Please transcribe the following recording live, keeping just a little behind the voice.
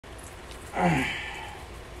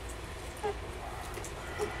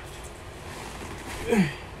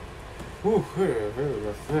Ooh, here,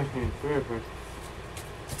 the second pepper.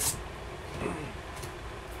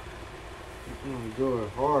 Going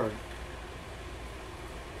hard.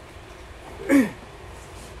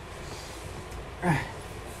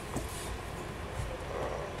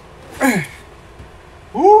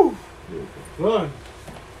 Woo! Fun.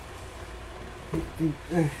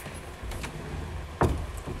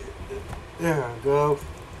 There I go.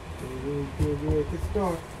 Good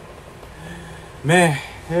start. Man,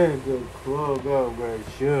 here go club out right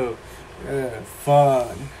show.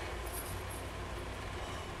 Fun.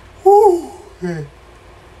 Woo! Yeah.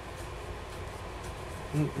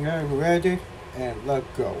 Now ready and let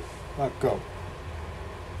go. Let go.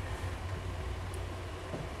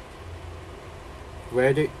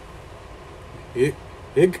 Ready? Hig.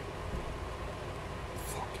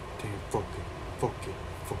 Fuck it, damn, fuck it.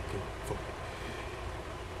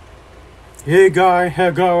 Hey guy, hey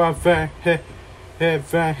go, I'm fat, hey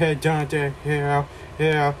Dante, here,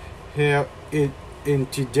 in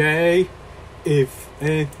today, if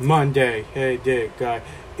it's Monday, hey there guy,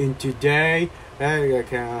 in today, I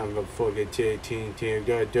can't fucking team,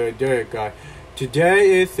 guy.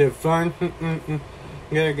 Today is the fun,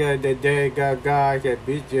 the day, guy,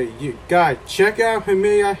 you guys, check out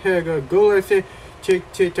me, I have go listen.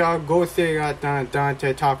 TikTok, go see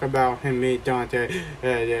Dante talk about him, me, Dante,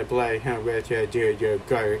 play him with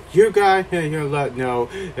you guys, you let know,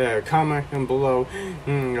 comment below,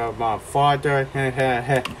 my father,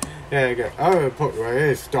 I put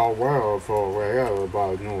right Star Wars for wherever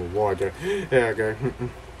about no water,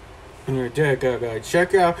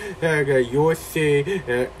 check out you'll see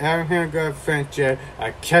adventure,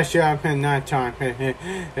 catch up in that time,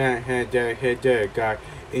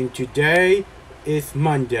 and today it's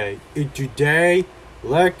Monday. Today,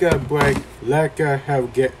 let's break. Let's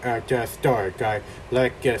have get start, guys.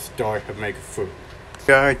 Let's get started and make food.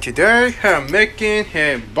 Today I'm making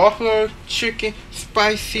a buffalo chicken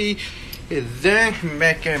spicy. Then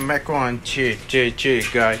making macaroni cheese,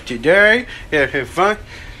 guys. Today, have fun.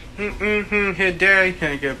 Today,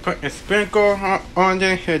 and put a sprinkle on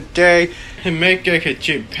it today, and make a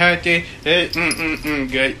chip patty. Good.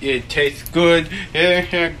 It tastes good.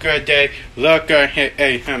 Good day. Look at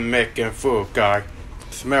I'm making food, guys.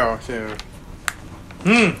 Smell it.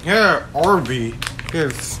 Yeah, Arby.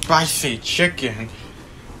 It's spicy chicken.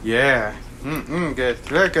 Yeah.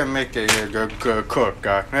 Good. Look at make it a good cook,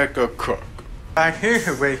 guys. Make a cook. I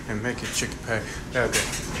hear wait and make a chicken patty.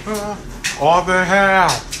 Okay. Auburn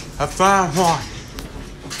House. I found one.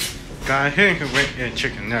 Got here wait and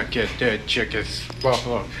chicken nugget, dead chickens,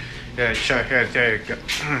 buffalo. Yeah, check it there.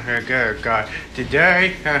 Good God.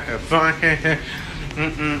 Today, I have fun. I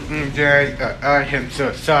am so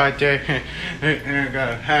excited.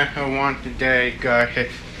 I want today, God.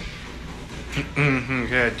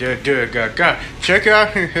 God. Check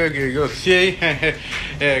out, you'll see.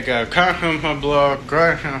 Come from my blog,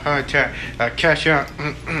 catch up.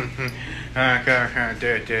 God,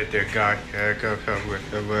 go with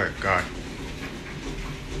the word, God.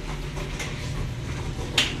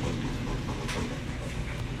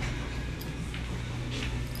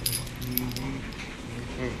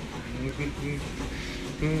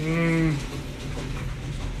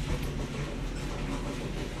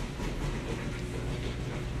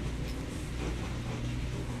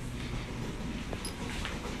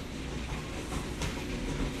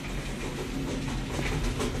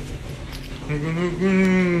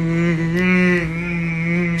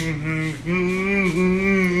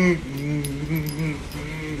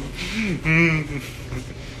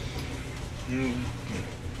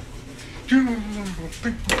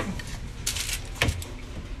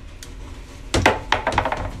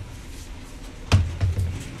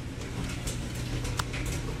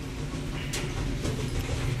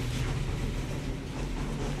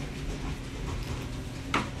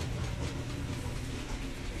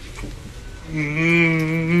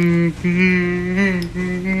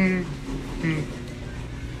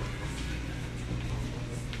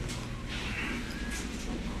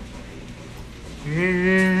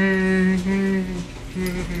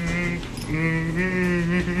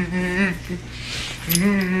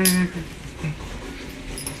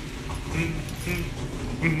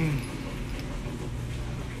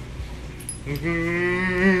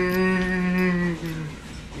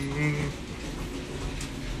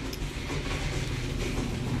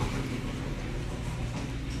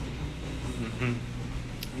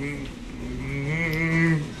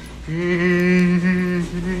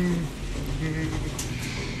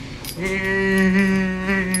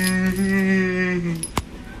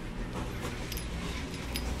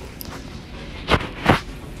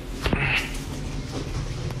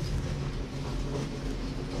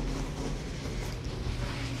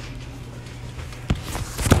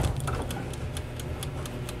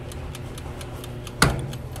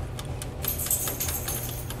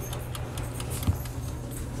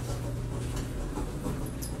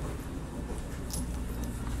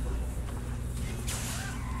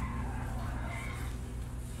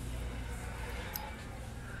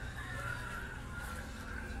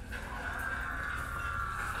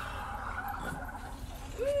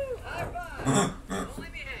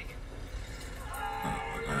 Believe me, Hank.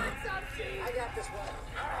 I got this one.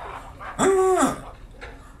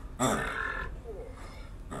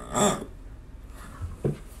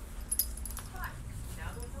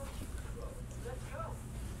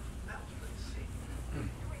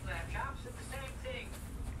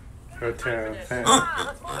 Hotel.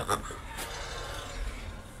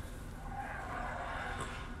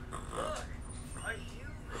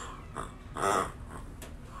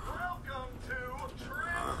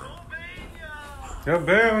 The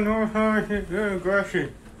bell knows how to hit the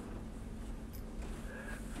aggression.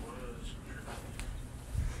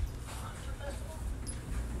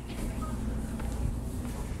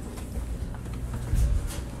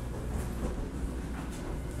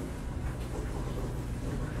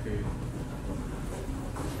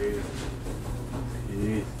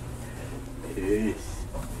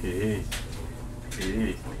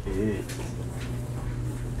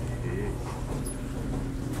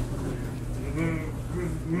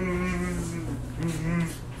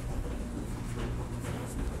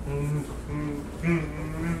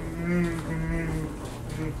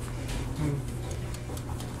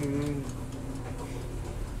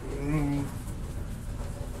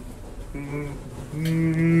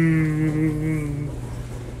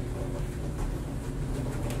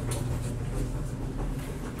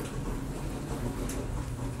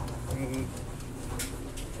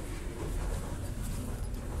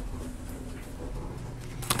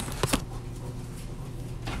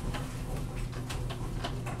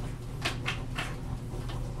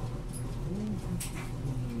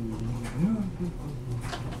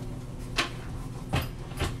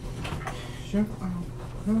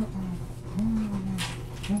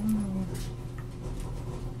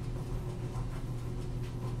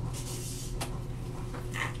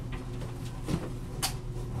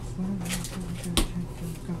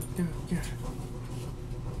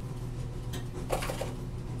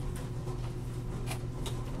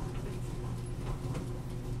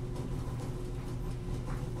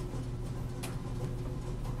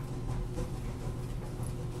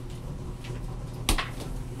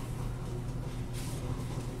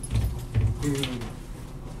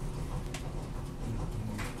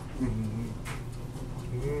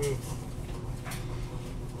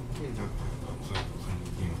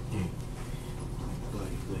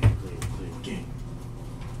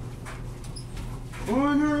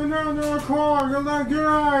 Oh, no, car, you're not get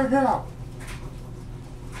out of here.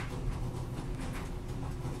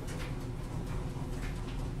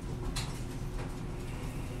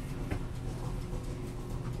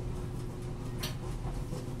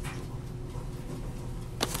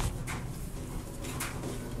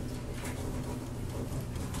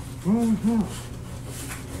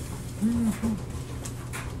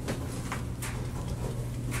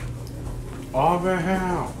 Over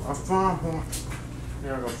here, I found one.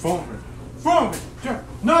 Yeah, go phone me. Phone me!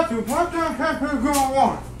 Nothing, what the heck is going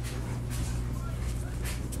on?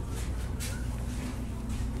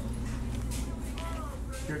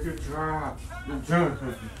 Get your job.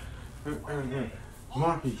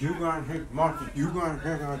 Monkey, you gonna hit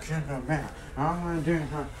a killer man. I wanna do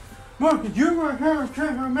her. Monkey, you gonna hit a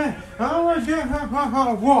killer man. I wanna do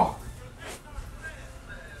her walk.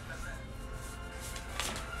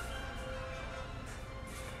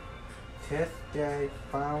 Test day,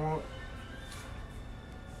 final.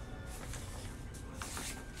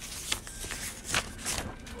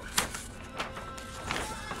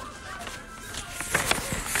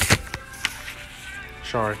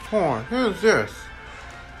 Sorry, hold on, who's this?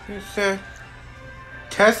 It said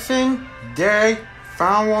testing day,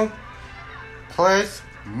 final place,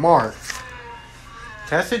 mark.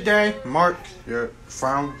 Testing day, mark your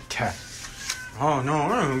final test. Oh no,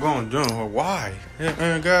 I ain't gonna do it. Why?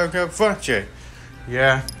 Gotta fuck you.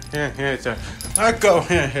 Yeah, it's a. I go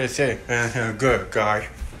here and say, good guy.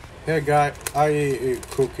 Hey guy, I eat a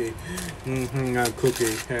cookie. A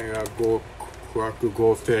cookie. Hey, I go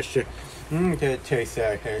fishing. That tastes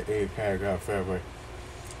like I got forever.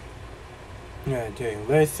 Yeah,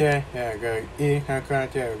 listen, I go eat. I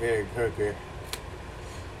can't tell you cookie.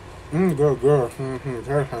 Good girl.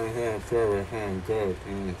 Forever. Good.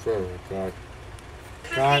 Forever, God.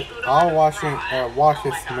 God, I'll wash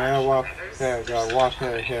it, smell well. There, go, wash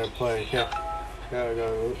it here, play here. There,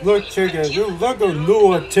 go. Look, chicken, look at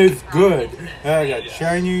noodle tastes good. There, got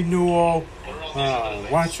Chinese noodle,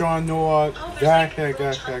 Wonton noodle. There,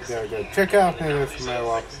 go. Check out here, smell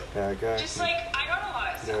well. There, go.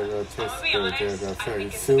 There, go, tastes good. There, go, curry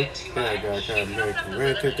soup. There, go, make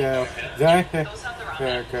ready to go. There, go.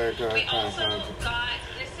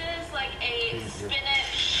 This is like a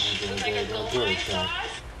spinach with like a bologna sauce.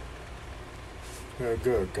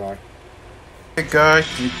 Good, guy. Hey guys,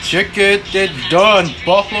 the chicken is done.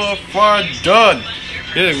 Buffalo fry done.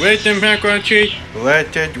 Just wait the macaroni cheese.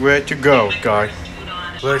 Let it ready to go, guys.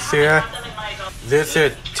 Let's see it. This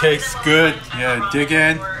it tastes good. Yeah, dig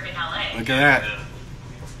in. Look at that.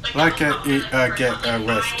 Like it, get a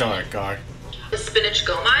red star, guys. The spinach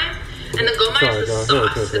gomai, and the gomai is the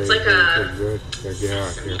sauce. It's like a,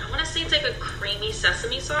 I want to say it's like a creamy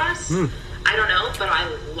sesame sauce. I don't know, but I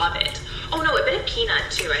love it. Oh no, a bit of peanut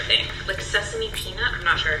too, I think. Like sesame peanut, I'm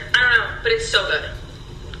not sure. I don't know, but it's so good.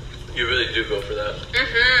 You really do go for that.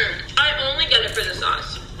 I only get it for the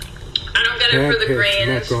sauce. I don't get it for the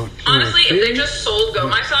grains. Honestly, if they just sold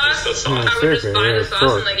gomai sauce, I would just buy the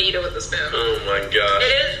sauce and like eat it with a spoon. Oh my gosh.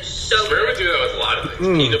 It is so Swear good. would do that with a lot of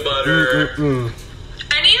things. Peanut butter,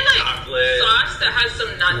 Any like chocolate. sauce that has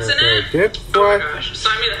some nuts in it. Dip Oh my fry. gosh,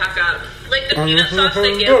 sign me the heck up. Like the peanut sauce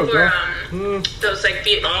they give for those like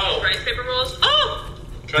Vietnamese rice paper rolls. Oh!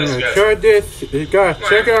 Try this, guys. Try this. You guys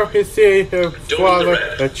check out his see the father.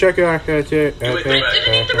 red. Check out his Do it the red. I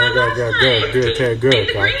didn't eat the red last time. Good, Eat the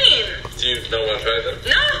guys. green. Do you not want to try them?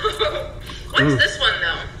 No! What's this one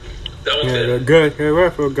though? That one's Yeah, good. good. Hey,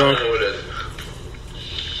 wonderful, I don't guys. know what it is.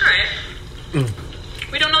 Alright.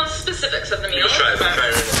 We don't know the specifics of the meal. Let's try it. but- Let's try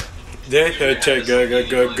it right This take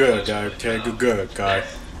good, guys. Take good, guys.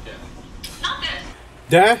 Not good.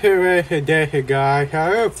 That here, guys.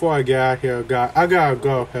 I for guy here, guys. I gotta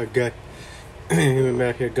go here, guys.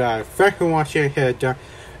 Here, guys. Thank you for watching here, down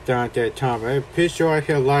there, Tom. Be sure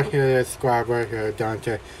to like and subscribe right here, down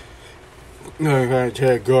there.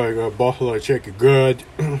 Take good, buffalo chicken, good.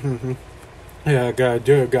 Yeah, gotta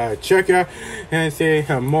do it, gotta check out and see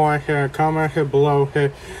more here, comment here below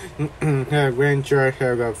here. Ranger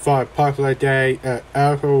here, the 5 popular day,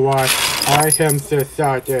 otherwise, I am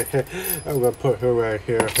decided here. I'm gonna put her right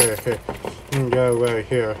here, go right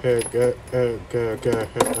here, go,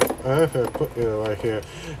 put it right here,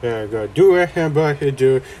 go do it, but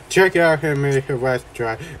do, check out him in the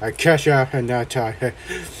restaurant, catch out him that time.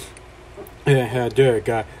 Yeah, do it,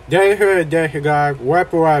 guys. There, guys.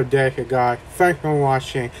 Wrap around there, guys. Thanks for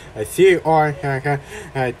watching. I see you all here.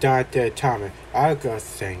 Down there, Tommy. I'll go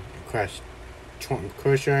sing. Question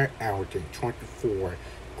 24.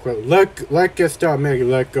 Like your start making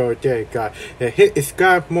let go there, guys. Hit the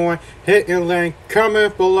sky more. Hit your link.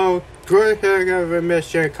 Comment below. Good hair of a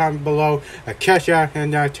mission. Comment below. Catch out in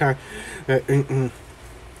that time.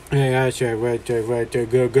 Yeah, that's it, right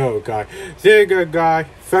there, go, guys. See you, good, guys.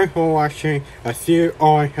 Thanks for watching. I see you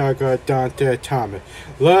on here, down there, Thomas.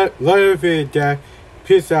 Love you, video.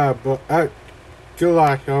 Peace out, but good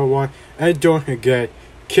luck, everyone. And don't forget,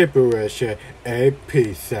 keep it rich, and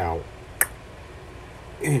peace out.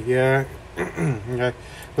 Yeah, yeah.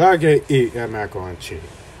 I get eat that macaroni and cheese.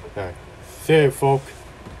 See you, folks.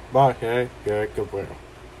 Bye, hey, good, goodwill.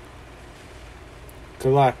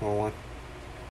 Good luck, everyone.